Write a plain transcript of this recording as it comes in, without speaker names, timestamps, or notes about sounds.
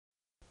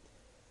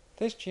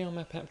This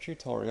GeoMapApp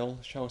tutorial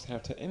shows how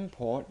to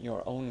import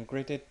your own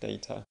gridded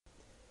data.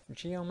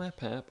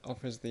 GeoMapApp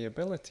offers the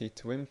ability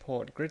to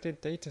import gridded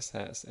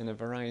datasets in a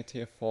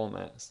variety of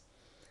formats.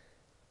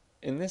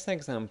 In this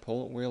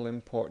example, we'll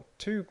import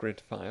two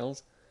grid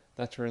files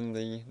that are in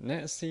the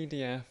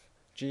netcdf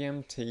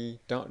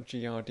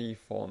gmt.grd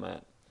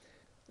format.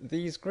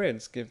 These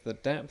grids give the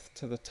depth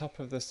to the top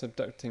of the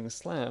subducting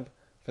slab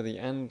for the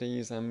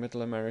Andes and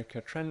Middle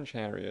America trench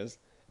areas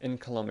in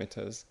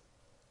kilometers.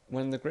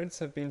 When the grids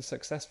have been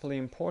successfully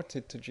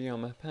imported to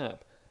GeoMapApp,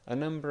 a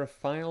number of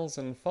files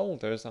and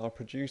folders are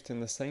produced in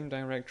the same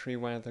directory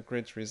where the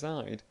grids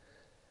reside,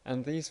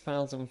 and these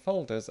files and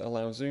folders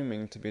allow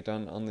zooming to be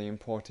done on the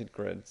imported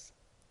grids.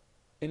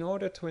 In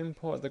order to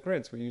import the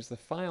grids, we use the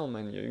File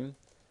menu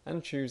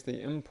and choose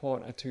the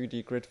Import a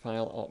 2D Grid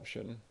File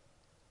option.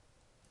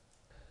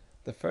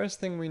 The first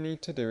thing we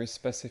need to do is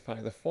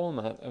specify the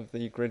format of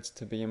the grids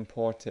to be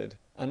imported.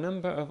 A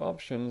number of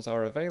options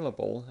are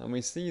available, and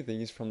we see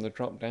these from the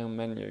drop-down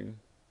menu.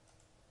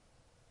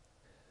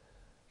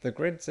 The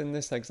grids in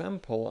this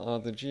example are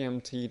the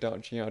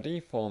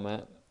gmt.grd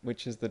format,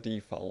 which is the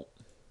default.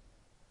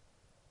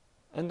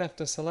 And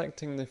after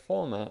selecting the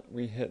format,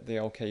 we hit the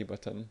OK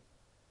button.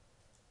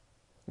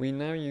 We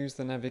now use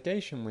the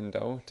navigation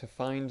window to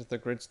find the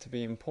grids to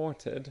be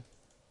imported,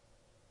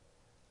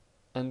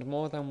 and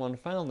more than one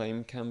file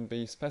name can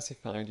be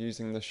specified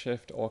using the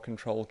Shift or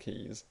Control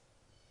keys,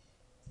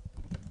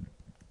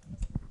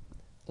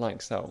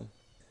 like so.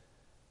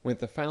 With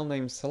the file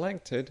name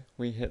selected,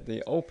 we hit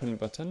the Open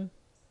button.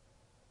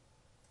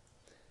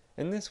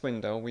 In this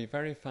window, we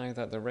verify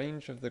that the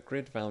range of the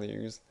grid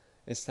values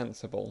is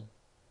sensible.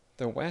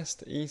 The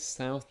west, east,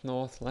 south,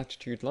 north,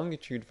 latitude,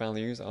 longitude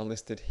values are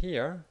listed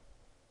here,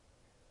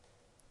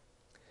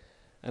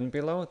 and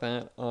below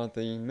that are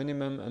the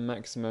minimum and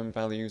maximum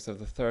values of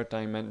the third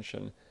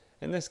dimension,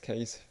 in this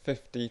case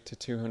 50 to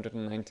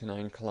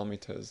 299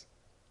 kilometers.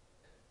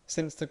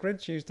 Since the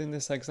grids used in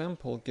this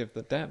example give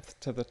the depth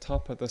to the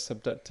top of the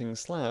subducting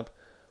slab,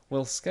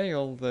 we'll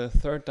scale the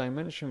third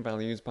dimension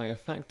values by a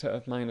factor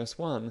of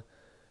 -1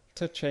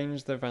 to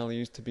change the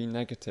values to be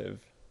negative.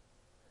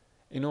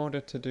 In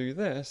order to do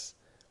this,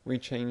 we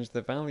change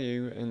the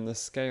value in the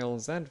Scale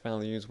Z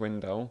Values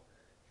window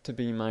to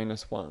be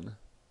 -1.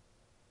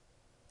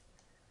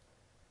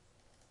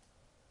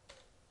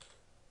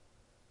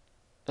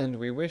 And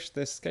we wish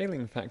this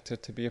scaling factor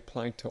to be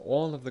applied to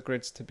all of the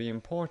grids to be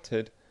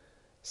imported,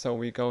 so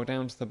we go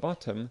down to the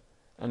bottom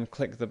and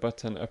click the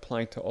button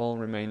Apply to all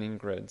remaining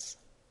grids.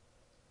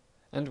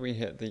 And we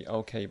hit the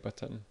OK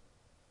button.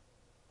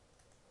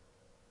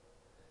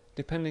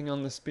 Depending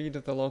on the speed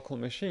of the local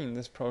machine,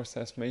 this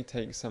process may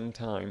take some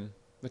time,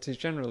 but is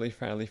generally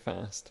fairly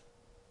fast.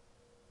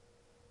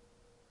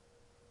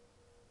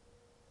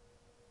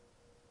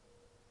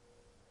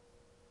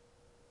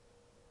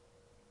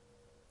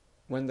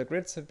 When the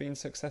grids have been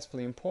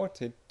successfully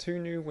imported, two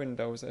new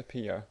windows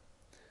appear.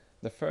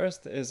 The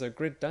first is a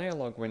Grid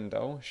Dialog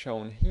window,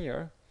 shown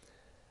here,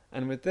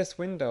 and with this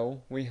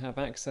window we have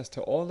access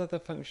to all of the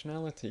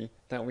functionality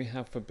that we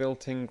have for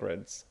built-in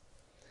grids.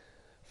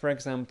 For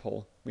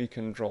example, we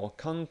can draw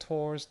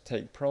contours,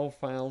 take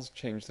profiles,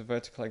 change the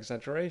vertical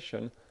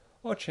exaggeration,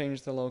 or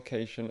change the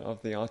location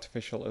of the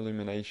artificial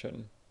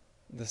illumination.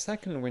 The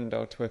second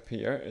window to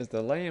appear is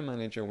the Layer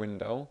Manager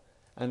window,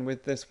 and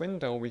with this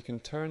window we can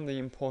turn the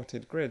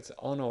imported grids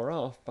on or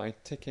off by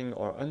ticking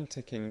or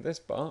unticking this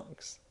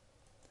box,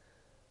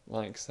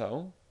 like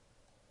so.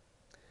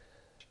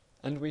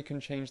 And we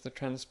can change the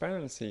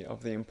transparency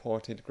of the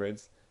imported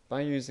grids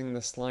by using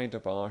the slider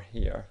bar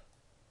here,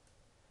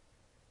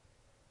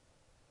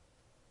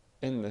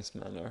 in this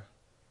manner.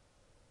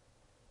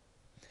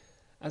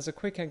 As a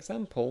quick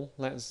example,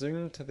 let's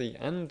zoom to the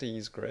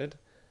Andes grid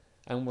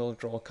and we'll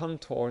draw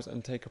contours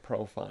and take a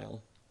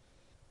profile.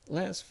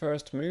 Let's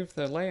first move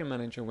the Layer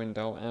Manager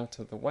window out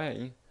of the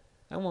way,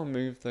 and we'll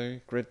move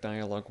the Grid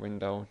Dialog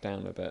window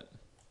down a bit.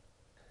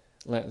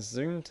 Let's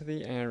zoom to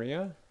the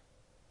area.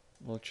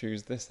 We'll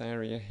choose this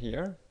area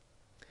here.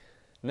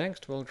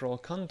 Next, we'll draw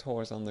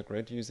contours on the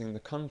grid using the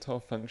contour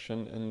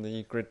function in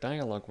the Grid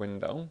Dialog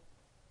window.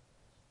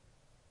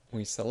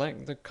 We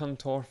select the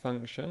contour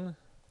function.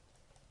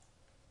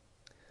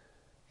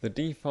 The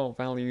default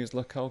values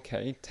look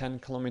okay, 10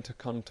 kilometer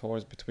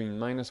contours between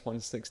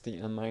 -160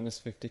 and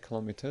 -50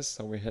 kilometers,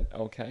 so we hit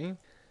OK,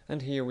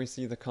 and here we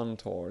see the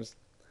contours.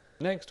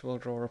 Next we'll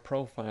draw a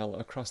profile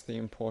across the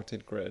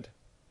imported grid.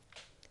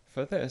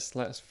 For this,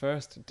 let's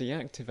first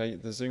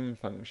deactivate the zoom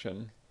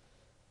function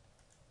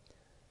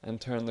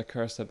and turn the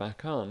cursor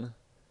back on,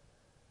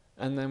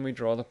 and then we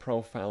draw the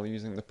profile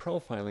using the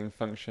profiling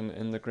function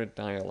in the Grid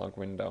Dialog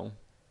window,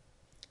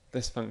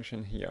 this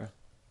function here.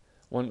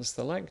 Once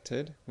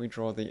selected, we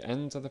draw the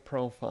ends of the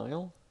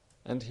profile,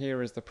 and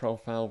here is the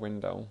profile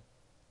window.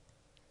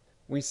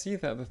 We see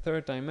that the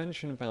third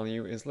dimension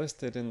value is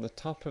listed in the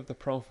top of the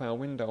profile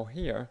window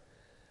here,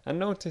 and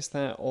notice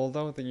that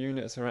although the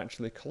units are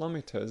actually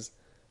kilometers,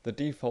 the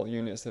default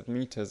units of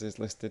meters is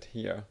listed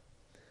here.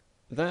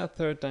 That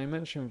third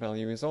dimension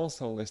value is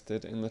also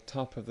listed in the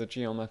top of the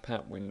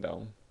GeoMapApp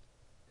window.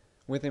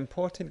 With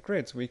imported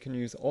grids, we can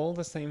use all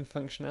the same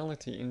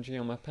functionality in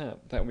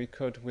GeoMapApp that we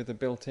could with a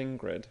built-in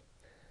grid.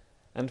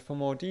 And for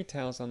more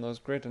details on those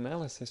grid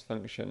analysis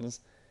functions,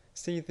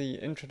 see the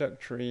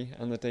introductory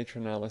and the data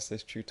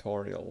analysis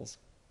tutorials.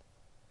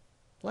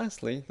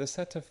 Lastly, the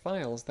set of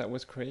files that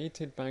was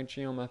created by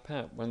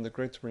GeoMapApp when the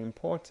grids were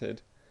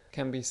imported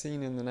can be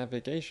seen in the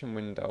navigation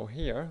window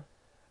here,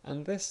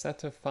 and this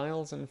set of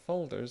files and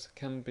folders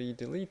can be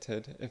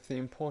deleted if the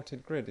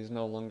imported grid is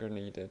no longer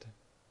needed.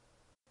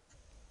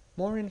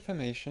 More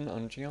information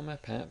on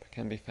GeoMapApp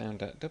can be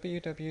found at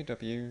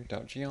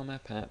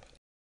www.geomapapp.com.